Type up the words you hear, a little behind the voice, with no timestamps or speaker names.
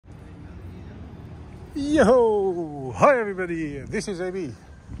Yo! Hi everybody, this is AB.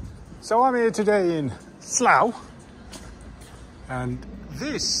 So I'm here today in Slough, and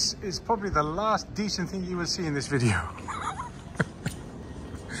this is probably the last decent thing you will see in this video.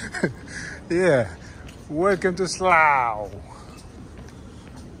 Yeah, welcome to Slough.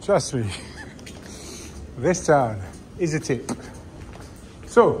 Trust me, this town is a tip.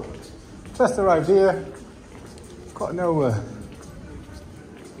 So, just arrived here, got no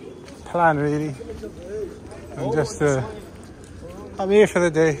plan really. I'm here for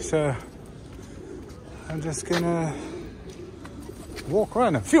the day, so I'm just gonna walk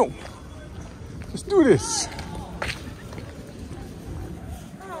around and film. Let's do this.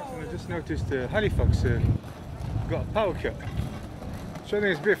 I just noticed Halifax got a power cut, so I think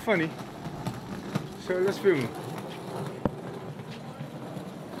it's a bit funny. So let's film.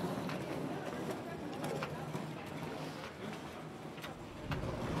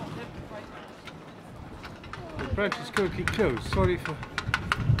 Branch is currently closed. Sorry for.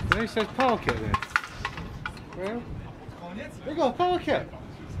 They said power cut there. Well, they got a power cut.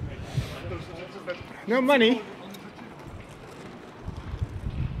 No money.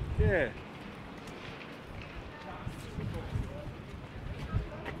 Yeah.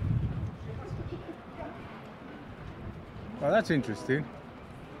 Well, that's interesting.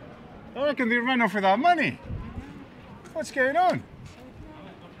 I reckon they ran off without money. What's going on?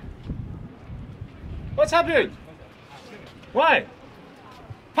 What's happening? Why?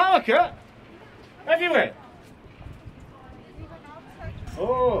 Power cut? Everywhere?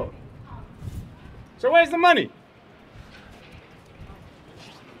 Oh. So where's the money?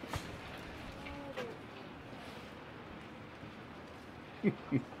 I don't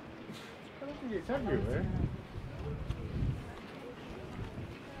think it's everywhere.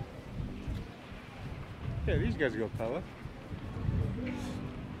 Yeah, these guys got power.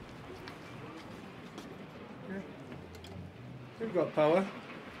 We've got power.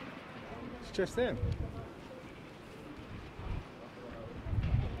 It's just them.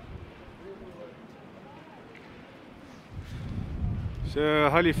 So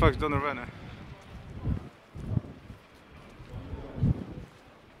Halifax done a runner.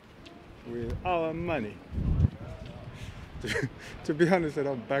 With our money. To be honest, I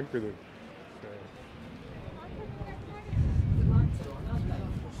don't bank with it.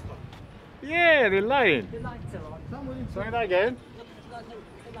 Yeah, they're lying. The lights are on. Say that again.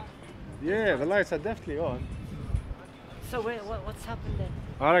 Yeah, the lights are definitely on. So what's happened then?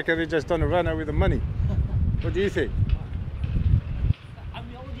 I reckon they just done a runner with the money. What do you think? I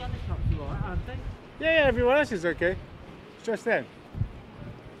mean, all the other shops are alright, aren't they? Yeah, everyone else is okay. It's just them.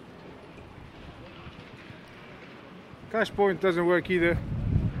 Cash point doesn't work either.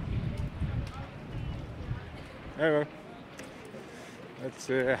 There we go. That's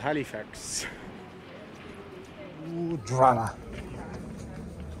Halifax. Ooh, drama.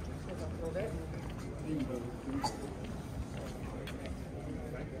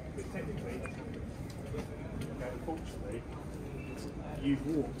 Unfortunately, you've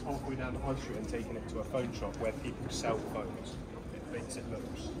walked halfway down the high street and taken it to a phone shop where people sell phones. It makes it look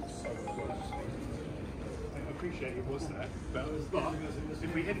so close. I appreciate it was there, but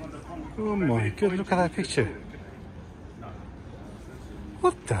if we hit... Oh my god, look at that picture.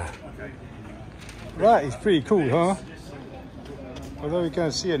 What the? That is pretty cool, huh? Although we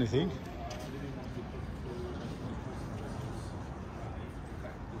can't see anything.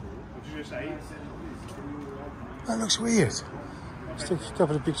 What did you say? That looks weird. Let's take a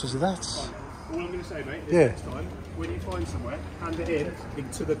couple of pictures of that. All I'm going to say, mate, is Yeah. next time, when you find somewhere, hand it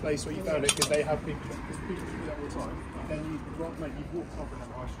into the place where you found it, because they have people, because people do that all the time. Then you've walked up and then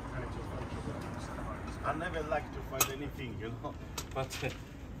high street and into a phone shop. I never like to find anything, you know, but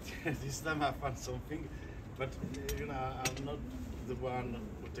this time I found something, but you know, I'm not the one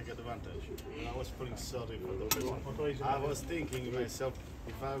who take advantage. You know, I was feeling sorry for the person. I was thinking myself,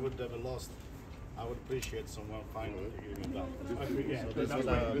 if I would have lost, I would appreciate someone finally giving me back. Yeah,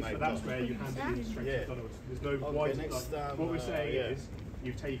 So that's where you hand it in straight to McDonald's. There's no why. Next time, what we're saying yeah. is,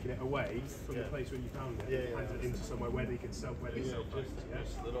 you've taken it away from the place where you found it, and handed it into somewhere where they can sell, phones.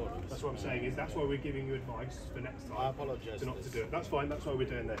 That's what I'm saying. Is that's why we're giving you advice for next time. I apologise. To not to do it. That's fine. That's why we're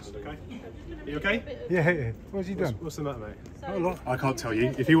doing this. Okay. Are you okay? Yeah. What's he done? What's the matter, mate? Oh, look. I can't tell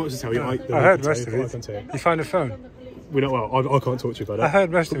you. If he wants to tell you, I heard most of it. You found a phone. We don't. Well, I can't talk to you about it. I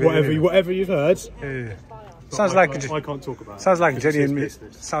heard most of it. Whatever you've heard. Yeah. Sounds like I can't talk about. Sounds like a genuine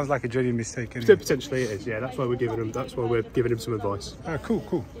mistake. Anyway. Potentially it is. Yeah, that's why we're giving him. That's why we're giving him some advice. Oh, cool.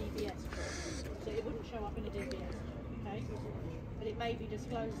 So it wouldn't show up in a DBS, okay? But it may be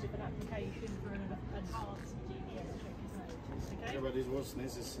disclosed if an application for an enhanced DBS check is made, okay? But it was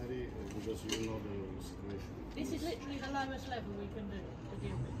necessary because you know the situation. This is literally the lowest level we can do to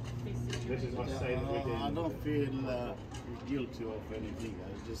deal with this situation. This is us saying that we're dealing I with don't it. feel guilty of anything.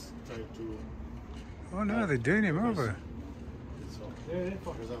 I just try to. Oh no, they're doing him over. It's all. Yeah,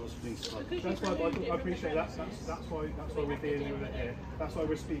 fine. Because I was being smart. That's why I appreciate that. That's why we're dealing with it here. That's why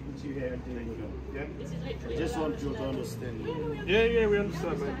we're speaking to you here and dealing with it. Yeah. This is literally I just the want lowest you to level. understand. Yeah, we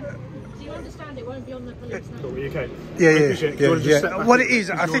understand, mate. So you understand it won't be on the police now? Cool, okay. Yeah, I appreciate it. Do you wanna just step back What a it bit? is,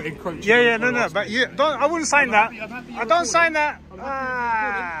 I Because you're think. encroaching Yeah, on no, my no, rights. but you don't. I wouldn't sign that. I'm happy I you're don't sign recording.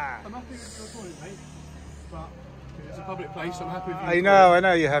 that. I'm happy with your recording, mate. But because it's a public place, I'm happy with you. I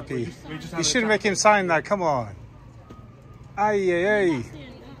know you're happy. We just You have shouldn't a make him sign that. Come on. Aye. That's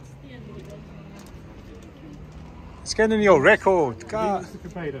the end of it then. It's getting in your record. He God. wants to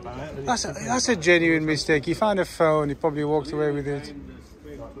complain about it. then That's a genuine mistake. He found a phone. He probably walked away with it.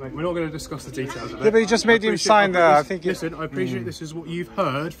 Mate, we're not going to discuss the details of it. Yeah, but you just made him sign that. I think. Listen, I appreciate this is what you've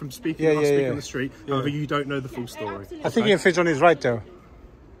heard from speaking, Yeah, us speaking yeah. on the street. However, you don't know the full story. Absolutely. I think he infringed on his right though.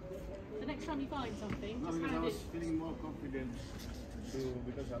 The next time you find something, No, just because I hand was it. feeling more confident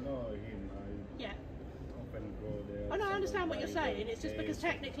because I know him. Yeah. I often go there. Oh no, I understand what you're sometimes saying. It's just because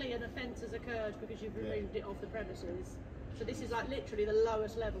technically an offence has occurred because you've removed it off the premises. So this is like literally the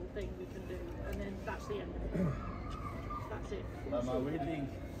lowest level thing we can do, and then that's the end of it. That's it. But my wedding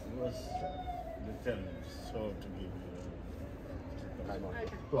was determined, so to give Okay.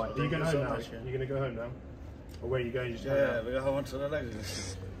 Right, are you going home now? You're going to go home now? Or where are you going? You just home Yeah, now? because I want to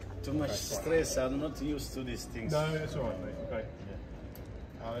relax. Too much stress. I'm not used to these things. No, that's all right, mate. Okay.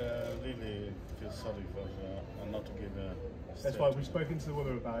 I really feel sorry for not to give a. That's fine. We've spoken to the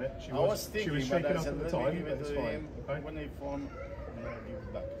woman about it. I was thinking, she was but shaken I up said, at the let me time, give but it it's to fine. him. Okay. When he phone, I'll give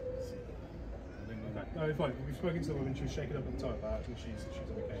it back. See. No, it's fine. We've spoken to the woman. She was shaken up at the time about it. and she's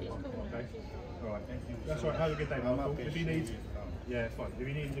okay. She's cool now. Okay. She's All right. Thank you. That's so all right. Have a much. good day, I'm Michael. happy If you to need, be found. yeah, it's fine. If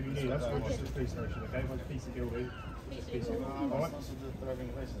you need us, we'll just to the police station. Okay. Once piece of guilt in. Peace and I love. was also the driving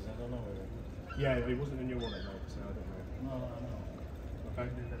license. I don't know whether. Yeah, it wasn't in your wallet, mate. So I don't know. No. Okay.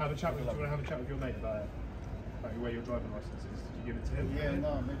 Have a chat with. Do you want to have a chat with your mate about it? About where your driving license is? Did you give it to him? Yeah,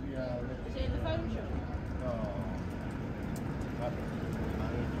 no, maybe Is it in the phone shop? no. But I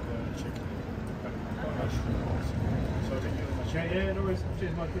will go and check it. So thank you very much. Yeah, no worries.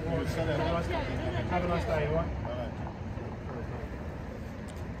 Cheers, Michael. All right. Have a nice day, all right? All right.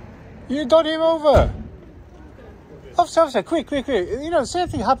 You got him over. Officer, quick. You know, the same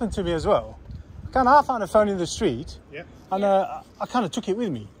thing happened to me as well. I found a phone in the street, Yeah. and I kind of took it with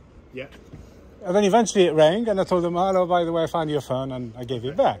me. Yeah. And then eventually it rang, and I told them, hello, by the way, I found your phone, and I gave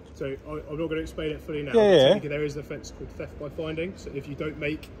it back. So I'm not going to explain it fully now. Yeah, yeah. Technically, there is an offence called theft by finding. So if you don't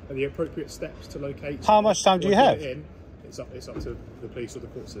make the appropriate steps to locate, How much time do or you get have? it in, it's up to the police or the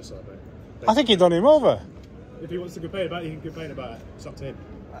courts to decide, mate. I think he done him over. If he wants to complain about it, he can complain about it. It's up to him.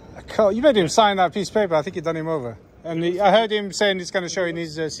 You made him sign that piece of paper. I think he done him over. And I heard him saying he's going to show in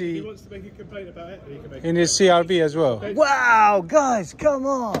his If he wants to make a complaint about it, he can make in his CRB as well. Wow, guys, come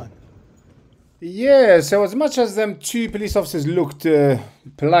on. Yeah, so as much as them two police officers looked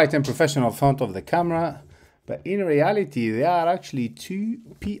polite and professional in front of the camera, but in reality, they are actually two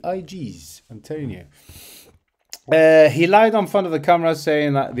PIGs, I'm telling you. He lied on front of the camera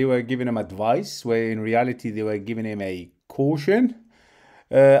saying that they were giving him advice, where in reality, they were giving him a caution.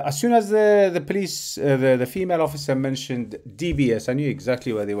 As soon as the police, the female officer mentioned DBS, I knew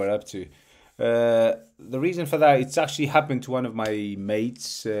exactly what they were up to. The reason for that, it's actually happened to one of my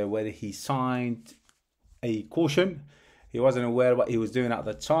mates where he signed a caution. He wasn't aware of what he was doing at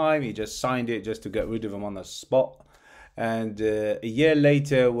the time. He just signed it just to get rid of him on the spot. And a year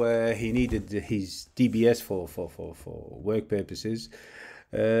later, where he needed his DBS for work purposes,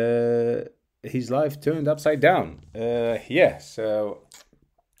 his life turned upside down. So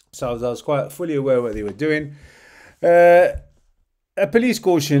I was quite fully aware of what they were doing. A police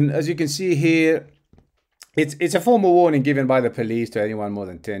caution, as you can see here, it's a formal warning given by the police to anyone more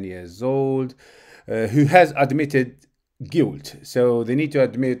than 10 years old who has admitted guilt. So they need to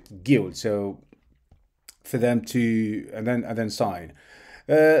admit guilt. So for them to and then sign.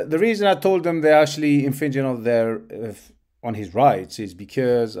 The reason I told them they're actually infringing on their on his rights is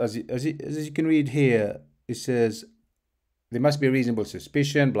because as you can read here, it says there must be a reasonable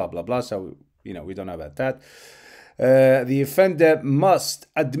suspicion, blah blah blah. So we don't know about that. The offender must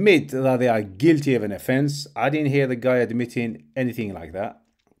admit that they are guilty of an offence. I didn't hear the guy admitting anything like that.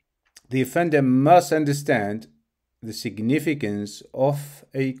 The offender must understand the significance of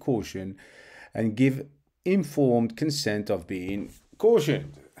a caution and give informed consent of being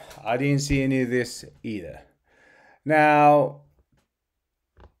cautioned. I didn't see any of this either. Now,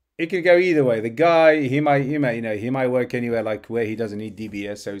 it can go either way. The guy, he might work anywhere like where he doesn't need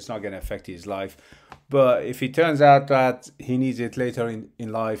DBS, so it's not going to affect his life. But if it turns out that he needs it later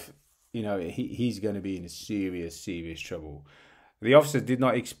in life, he's going to be in serious trouble. The officer did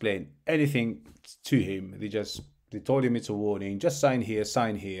not explain anything to him. They told him it's a warning. Just sign here,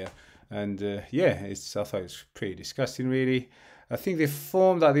 and I thought it's pretty disgusting, really. I think the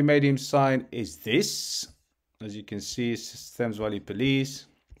form that they made him sign is this. As you can see, it's Thames Valley Police.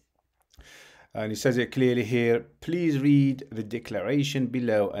 And it says it clearly here, please read the declaration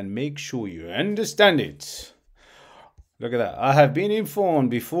below and make sure you understand it. Look at that. I have been informed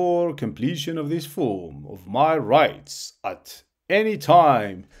before completion of this form of my rights at any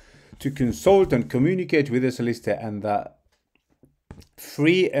time to consult and communicate with the solicitor, and that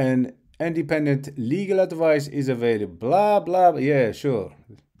free and independent legal advice is available. Blah, blah, yeah, sure.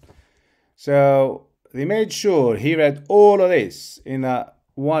 So they made sure he read all of this in that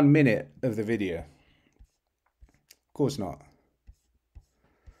 1 minute of the video. Of course not.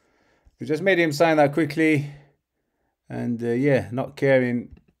 They just made him sign that quickly, and not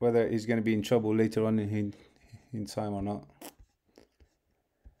caring whether he's going to be in trouble later on in time or not.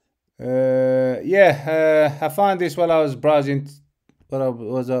 I found this while I was browsing.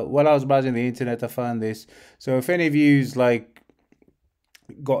 While I was browsing the internet, I found this. So if any of you's like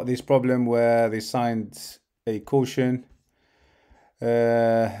got this problem where they signed a caution,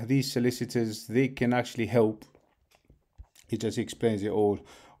 these solicitors, they can actually help. It just explains it all.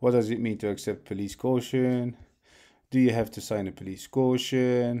 What does it mean to accept police caution? Do you have to sign a police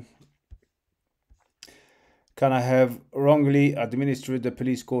caution? Can I have wrongly administered the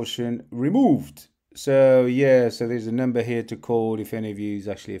police caution removed? So so there's a number here to call if any of you is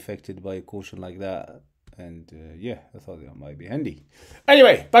actually affected by a caution like that. And I thought that might be handy.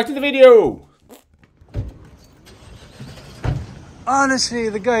 Anyway, back to the video. Honestly,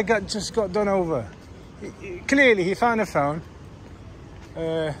 the guy just got done over. Clearly, he found a phone.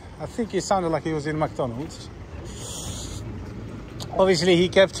 I think it sounded like he was in McDonald's. Obviously, he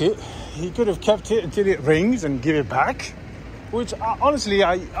kept it. He could have kept it until it rings and give it back. Which, honestly,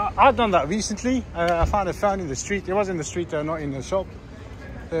 I've done that recently. I found a phone in the street. It was in the street, not in the shop.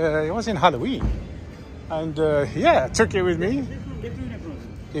 It was in Halloween. And, I took it with me.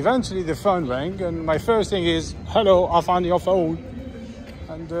 Eventually, the phone rang. And my first thing is, hello, I found your phone.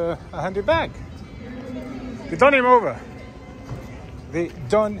 And I hand it back. They done him over. They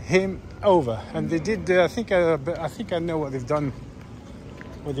done him over. And they did, I think I know what they've done.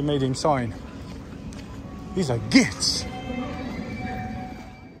 What they made him sign. These are gifts.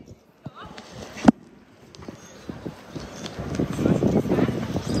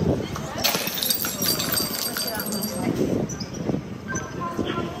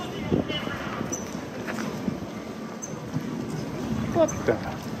 What the?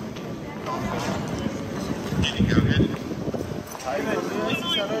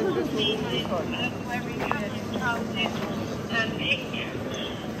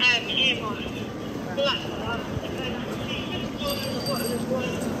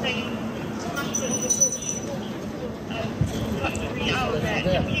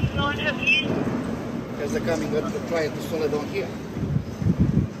 Because they're coming to try to solve it on here.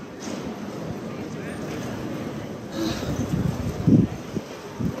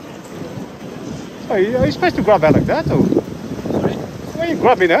 Oh, are you supposed to grab her like that, or? Sorry? Why are you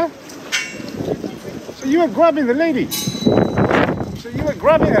grabbing her? So you were grabbing the lady? So you were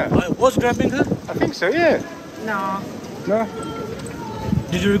grabbing her? I was grabbing her? I think so, yeah. No. No?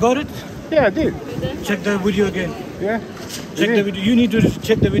 Did you record it? Yeah, I did. Check the video again. Yeah? Check the video. You need to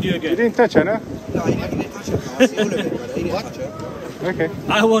check the video You again. didn't touch her, no? No, I didn't touch it. I see all of it, but I didn't touch her. Okay.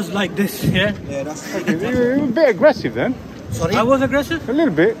 I was like this, yeah? Yeah, that's Okay. You were a bit aggressive then. Sorry? I was aggressive? A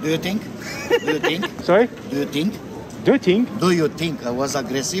little bit. Do you think? Do you think? Sorry? Do you think? Do you think? Do you think I was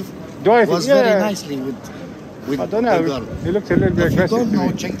aggressive? Do I I think? was Yeah. very nicely with I don't know. the girl. You looked a little bit If you aggressive. don't to know,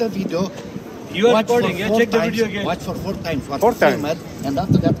 me. check the video. You are Watch for recording, yeah? 4 Check the times, video again. Watch for 4 times. What 4 times. filmed, and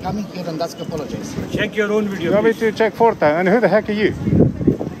after that, coming here and ask apologize. Check your own video. You want me Please. to check 4 times? And who the heck are you?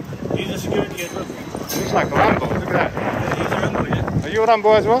 He's a security as well. Looks like Rambo. Look at that. He's a Rambo, yeah? Are you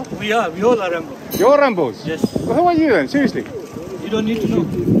Rambo as well? We all are Rambo. You're Rambos? Yes. Well, who are you then? Seriously? You don't need to know.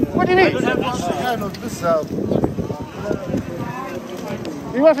 What do you I mean? don't have to. Yeah, no, this,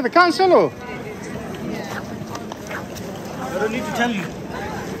 You work for the council or? I don't need to tell you.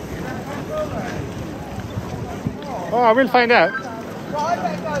 Oh, I will find out.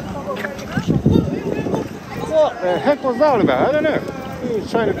 What the heck was that all about? I don't know. He was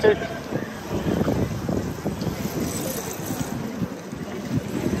trying to take...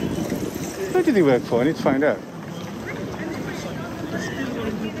 Who did he work for? I need to find out.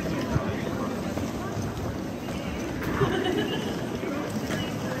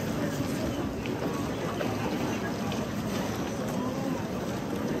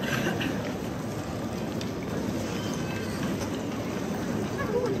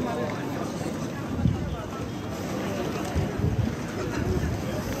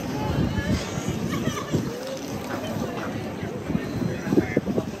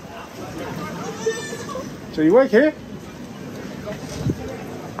 So you work here?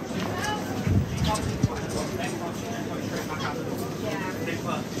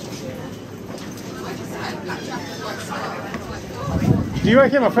 Do you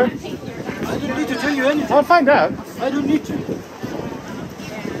work here, my friend? I don't need to tell you anything. I'll find out. I don't need to. You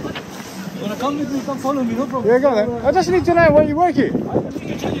wanna come with me? Come follow me, no problem. Yeah, go then. I just need to know where you work here. I don't need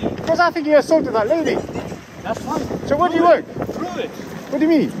to tell you. Because I think you assaulted that lady. That's fine. So what do you work? Prove it. What do you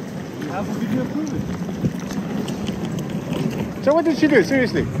mean? You have a video, prove it. So what did she do?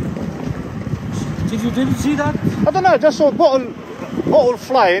 Seriously? Didn't see that? I don't know. I just saw a bottle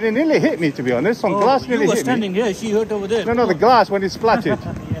flying and nearly hit me, to be honest. Some glass nearly you were hit standing here, she hurt over there. me. No, the glass when it splattered.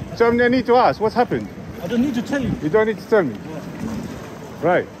 So I need to ask, what's happened? I don't need to tell you. You don't need to tell me.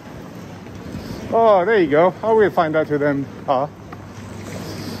 Right. Oh, there you go. I will find out who them are.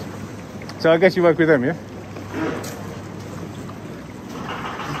 So I guess you work with them, yeah?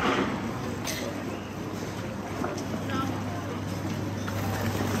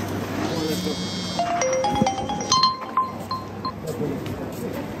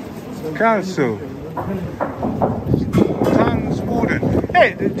 Council. Tons Warden.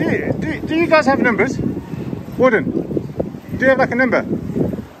 Hey, do you guys have numbers? Warden, do you have like a number?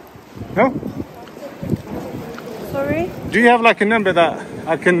 No? Sorry? Do you have like a number that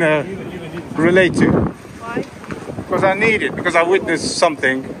I can relate to? Why? Because I need it, because I witnessed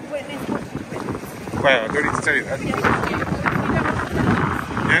something. Witness what? Well, I don't need to tell you that.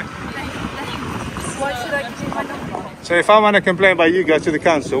 Yeah? Why should I give you my number? So if I want to complain about you guys to the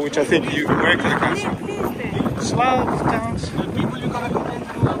council, which I think you work for the council. Please do. Slough towns. The people you gotta complain to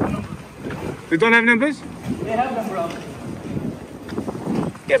have a number. They don't have numbers? They have number out.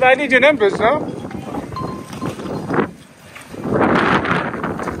 Yeah, but I need your numbers, no?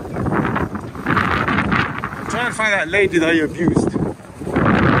 I'm trying to find that lady that you abused.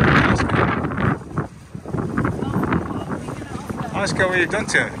 Ask her what you've done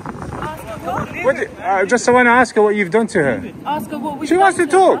to her. Just I want to ask her what you've done to her. Ask her what we've She done wants to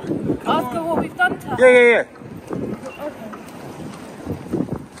talk. her. Ask her what we've done to her. Yeah.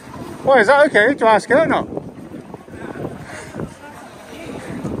 Well, is that okay to ask her or not?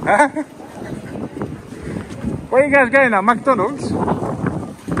 Huh? Where are you guys going now? McDonald's?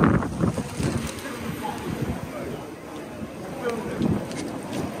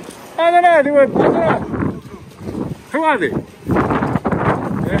 I don't know. Who are they?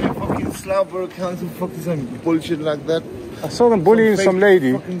 Fucking Slough Borough Council fucking some bullshit like that. I saw them bullying some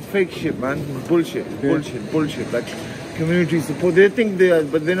lady. Fucking fake shit, man. Bullshit. Like community support. They think they are,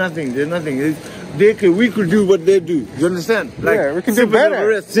 but they're nothing. We could do what they do. You understand? Like Yeah, we can do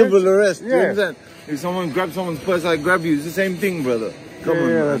better. Civil arrest. You Yeah. understand? If someone grabs someone's purse, I grab you. It's the same thing, brother. Come on,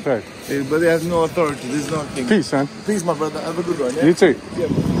 Yeah, man. that's right. But they have no authority. There's nothing. Peace, man. Peace, my brother. Have a good one. Yeah? You too. Yeah.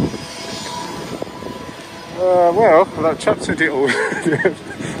 Well, that chap said it all.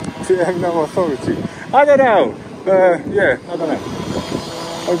 They have no authority. I don't know. Yeah, I don't know.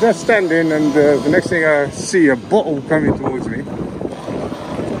 I was just standing, and the next thing I see a bottle coming towards me, and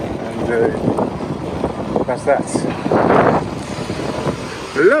that's that.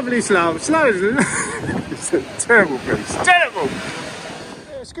 Lovely Slough. Slough is it's a terrible place. Terrible.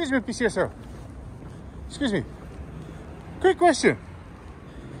 Excuse me, PCSO. Excuse me. Quick question.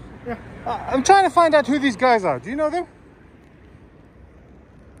 Yeah. I'm trying to find out who these guys are. Do you know them?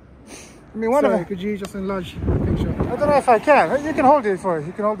 I mean, one of Sorry, them. could you just enlarge the picture? I don't know if I can. You can hold it for it.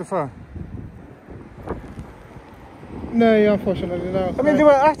 You can hold the phone. No, yeah, unfortunately, no. I mean, they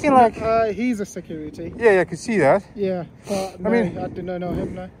were acting like. He's a security. Yeah, I could see that. Yeah, but no, mean- I do not know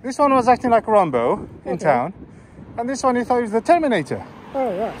him, no. This one was acting like Rambo in Okay. town, and this one he thought he was the Terminator.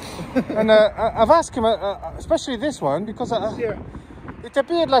 Oh, right. And I've asked him, especially this one, because Yeah. it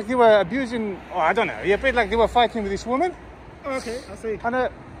appeared like they were abusing. Oh, I don't know. It appeared like they were fighting with this woman, Okay, I see. and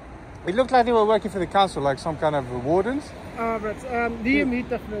it looked like they were working for the council, like some kind of wardens. But he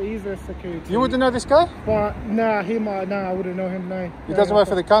definitely, he's a security. You wouldn't know this guy? But nah, I wouldn't know him, no. He doesn't work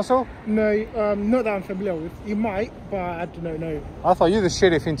for the council? No, not that I'm familiar with. He might, but I do not know. I thought you were the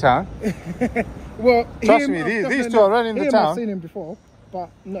sheriff in town. Well, Trust him, me, I've these definitely two are running the I've town. seen him before, but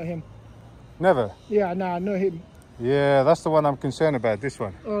not him. Never. Yeah, nah, not him. Yeah, that's the one I'm concerned about, this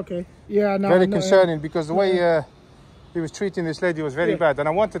one. Okay. Yeah, nah, Very not him. concerning, because the way he was treating this lady was very Yeah. bad. And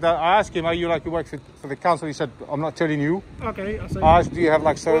I asked him, are you like you work for the council? He said, I'm not telling you. Okay, I see. I asked, do you have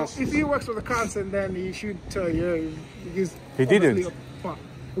like Well, so? if he works for the council, then he should tell you. Because He didn't. obviously-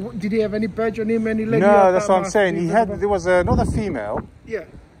 But did he have any badge on him? Any lady? No, of that's that what I'm mask? saying. There was another female Yeah.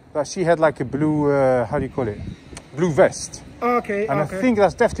 that she had like a blue, how do you call it? Blue vest. Okay. And okay. I think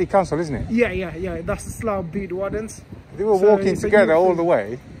that's definitely council, isn't it? Yeah. That's the Slough beat wardens. They were So walking you together all think- the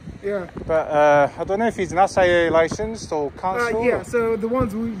way. Yeah. But I don't know if he's an SIA licensed or council. Yeah, so the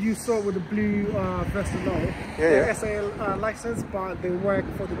ones you saw with the blue vest below, they're SIA licensed, but they work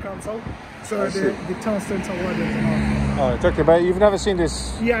for the council. So the tungsten are wardens and all. Oh, it's okay, but you've never seen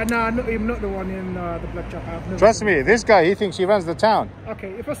this? Yeah, no, I'm not the one in the black chap. I've never Trust seen me, this guy, he thinks he runs the town.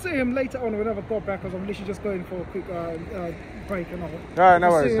 Okay, if I see him later on, we'll have a go back because I'm literally just going for a quick break and all. No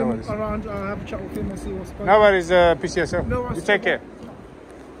worries, no worries. Around, I'll have a chat with him and see what's going on. No worries, PCSO. No worries. You take care.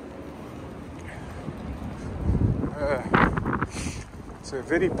 It's a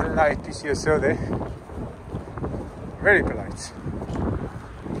very polite PCSO there. Very polite.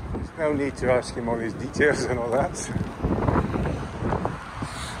 There's no need to ask him all these details and all that.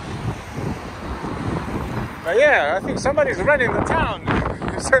 But yeah, I think somebody's running the town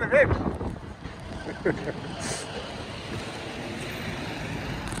instead of him.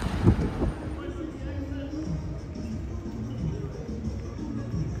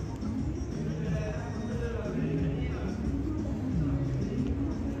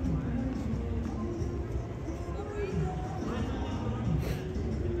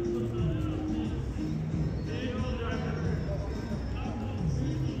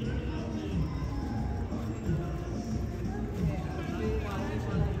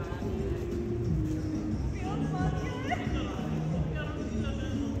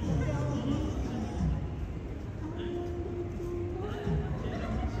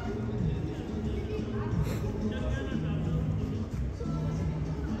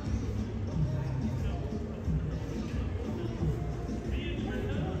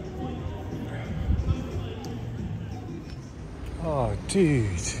 Oh, dude.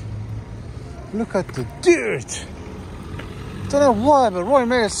 Look at the dirt. Don't know why, but Royal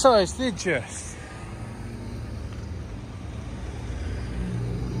Mail size, they just.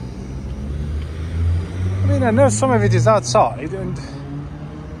 I mean, I know some of it is outside, and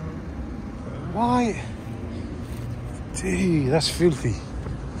why? Dude, that's filthy.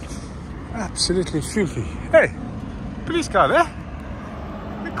 Absolutely filthy. Hey, police car there.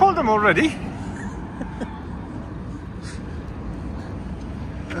 We called them already.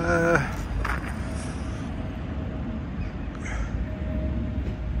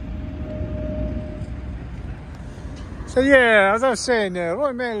 So yeah, as I was saying,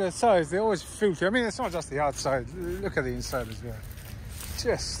 Royal Mail size, they're always filthy. I mean, it's not just the outside. Look at the inside as well.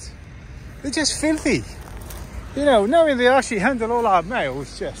 They're just filthy. You know, knowing they actually handle all our mail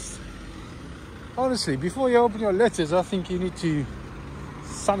is just... Honestly, before you open your letters, I think you need to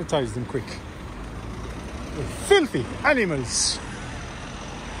sanitize them quick. They're filthy animals.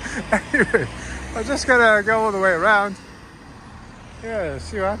 Anyway, I'm just gonna go all the way around. Yeah,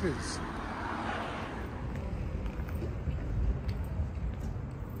 see what happens.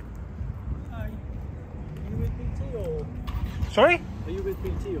 Sorry? Are you with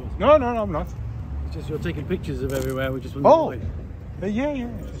BT or? No, I'm not. It's just you're taking pictures of everywhere. We just wondering why. Yeah.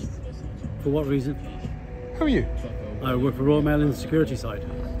 For what reason? Who are you? I work for Royal Mail in the security side.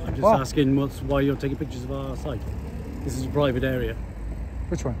 I'm just asking why you're taking pictures of our site. This is a private area.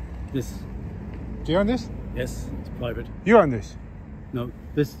 Which one? This. Do you own this? Yes, it's private. You own this? No,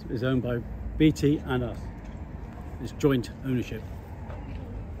 this is owned by BT and us. It's joint ownership.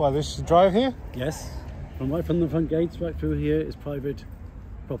 Well, this drive here? Yes. Right from the front gates right through here is private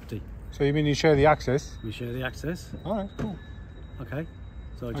property. So you mean you share the access? We share the access. All right, cool. Okay.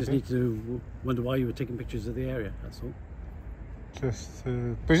 So I just need to wonder why you were taking pictures of the area, that's all. Just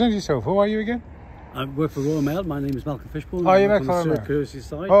present yourself. Who are you again? I work for Royal Mail. My name is Malcolm Fishbourne. Oh, you work for Royal Mail? security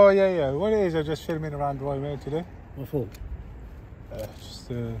side. Oh, yeah. What it is, I'm just filming around Royal Mail today. What for? Just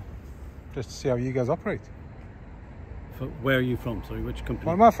to see how you guys operate. Where are you from? Sorry, which company?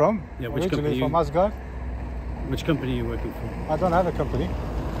 Where am I from? Yeah, which Originally company? From Asgard. Which company are you working for? I don't have a company.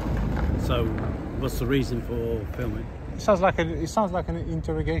 So, what's the reason for filming? It sounds like an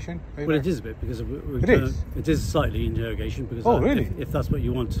interrogation. Well, it is a bit because it is slightly interrogation because really? if that's what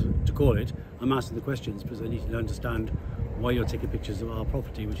you want to call it, I'm asking the questions because I need to understand why you're taking pictures of our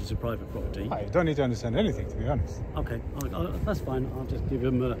property, which is a private property. I don't need to understand anything, to be honest. Okay, that's fine. I'll just give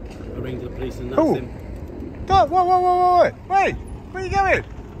him a ring to the police and ask him. Whoa! Wait! Where are you going?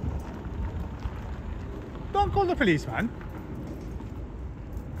 Don't call the police, man.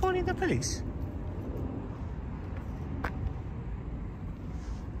 Calling the police.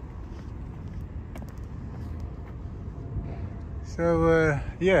 So,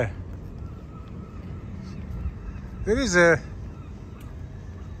 yeah. There is a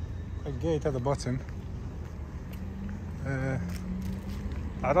gate at the bottom.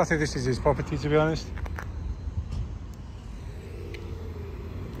 I don't think this is his property, to be honest.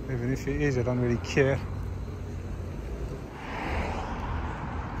 Even if it is, I don't really care.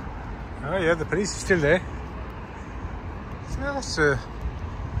 Oh yeah, the police is still there. So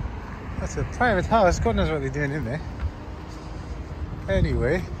that's a private house. God knows what they're doing in there.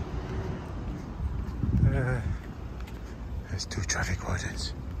 Anyway, there's 2 traffic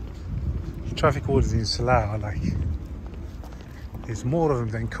wardens. Traffic wardens in Slough are like, there's more of them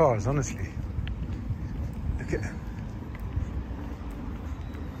than cars, honestly. Look at them.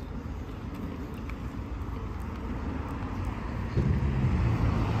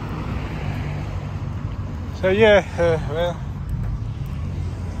 So yeah, well,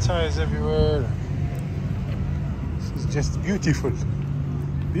 tires everywhere. This is just beautiful.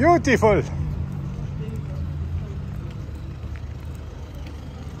 Beautiful!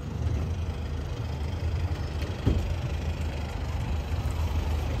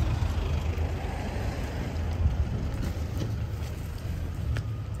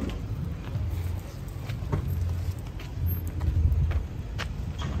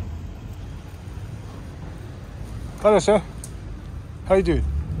 Hello, sir. How you doing?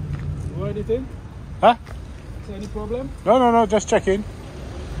 Or anything? Huh? Is there any problem? No, just checking.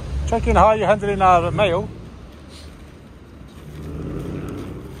 Checking how you're handling our mail.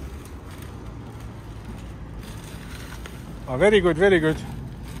 Oh, very good, very good.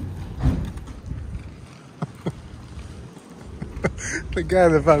 The guy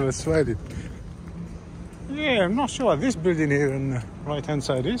in the van was smiling. Yeah, I'm not sure what this building here on the right hand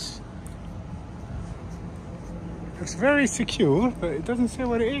side is. Looks very secure, but it doesn't say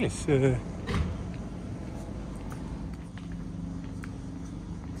what it is.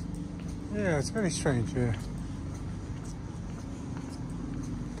 Yeah, it's very strange.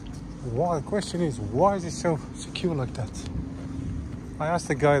 Well, the question is, why is it so secure like that? I asked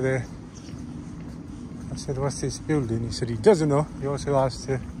the guy there, I said, what's this building? He said he doesn't know. He also asked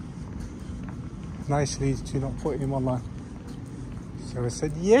nicely to not put him online. So I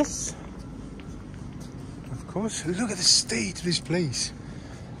said, yes. Of course, look at the state of this place.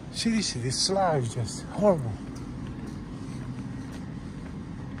 Seriously, this Slough is just horrible.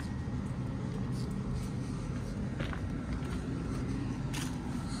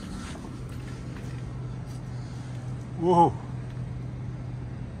 Whoa.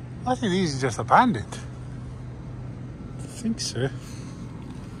 I think these are just abandoned. I think so.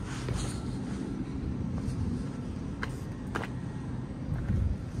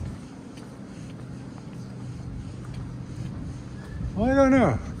 I don't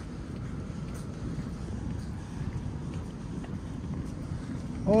know.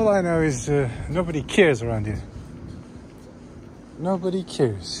 All I know is nobody cares around here. Nobody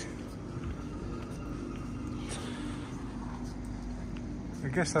cares. I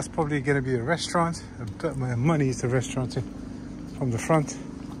guess that's probably going to be a restaurant. I bet my money is a restaurant from the front.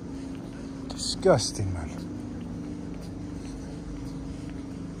 Disgusting, man.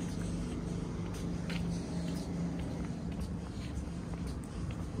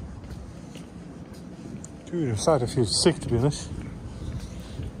 Dude, I'm starting to feel sick, to be honest.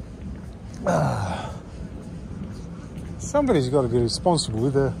 Somebody's got to be responsible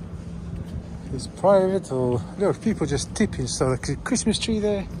with it's private, or look, people just tipping stuff, like a Christmas tree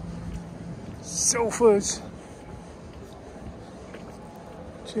there, sofas,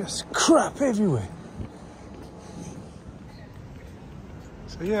 just crap everywhere.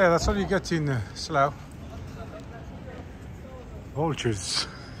 So yeah, that's all you get in Slough. Vultures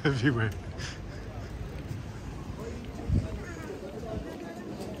everywhere.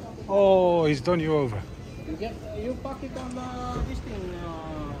 Oh, he's done you over. You park it on this thing.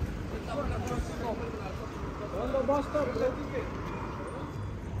 On the bus stop.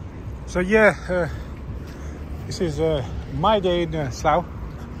 So yeah, this is my day in Slough.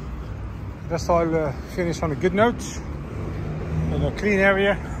 That's all. Finish on a good note in a clean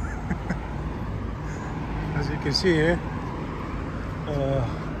area. As you can see here,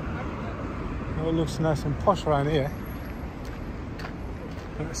 it all looks nice and posh around here.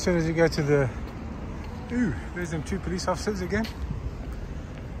 As soon as you go to the... Ooh, there's them 2 police officers again.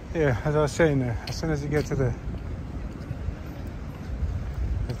 Yeah, as I was saying, as soon as you get to the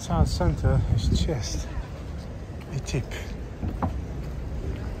town centre, it's just a tip.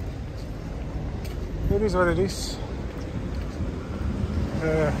 It is what it is.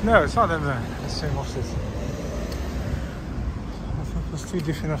 No, it's not them, the same officers. I think there's 2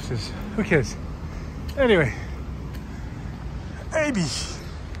 different officers. Who cares? Anyway, AB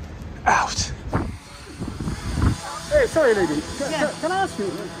out. Hey, sorry, lady. Can I ask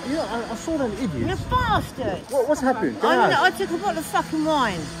you? I saw an idiot. You bastard! What's happened? I took a bottle of fucking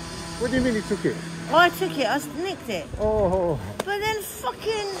wine. What do you mean you took it? I took it, I nicked it. Oh. But then fucking,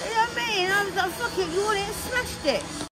 you know what I mean? I was like, fuck it, you want it, and smashed it.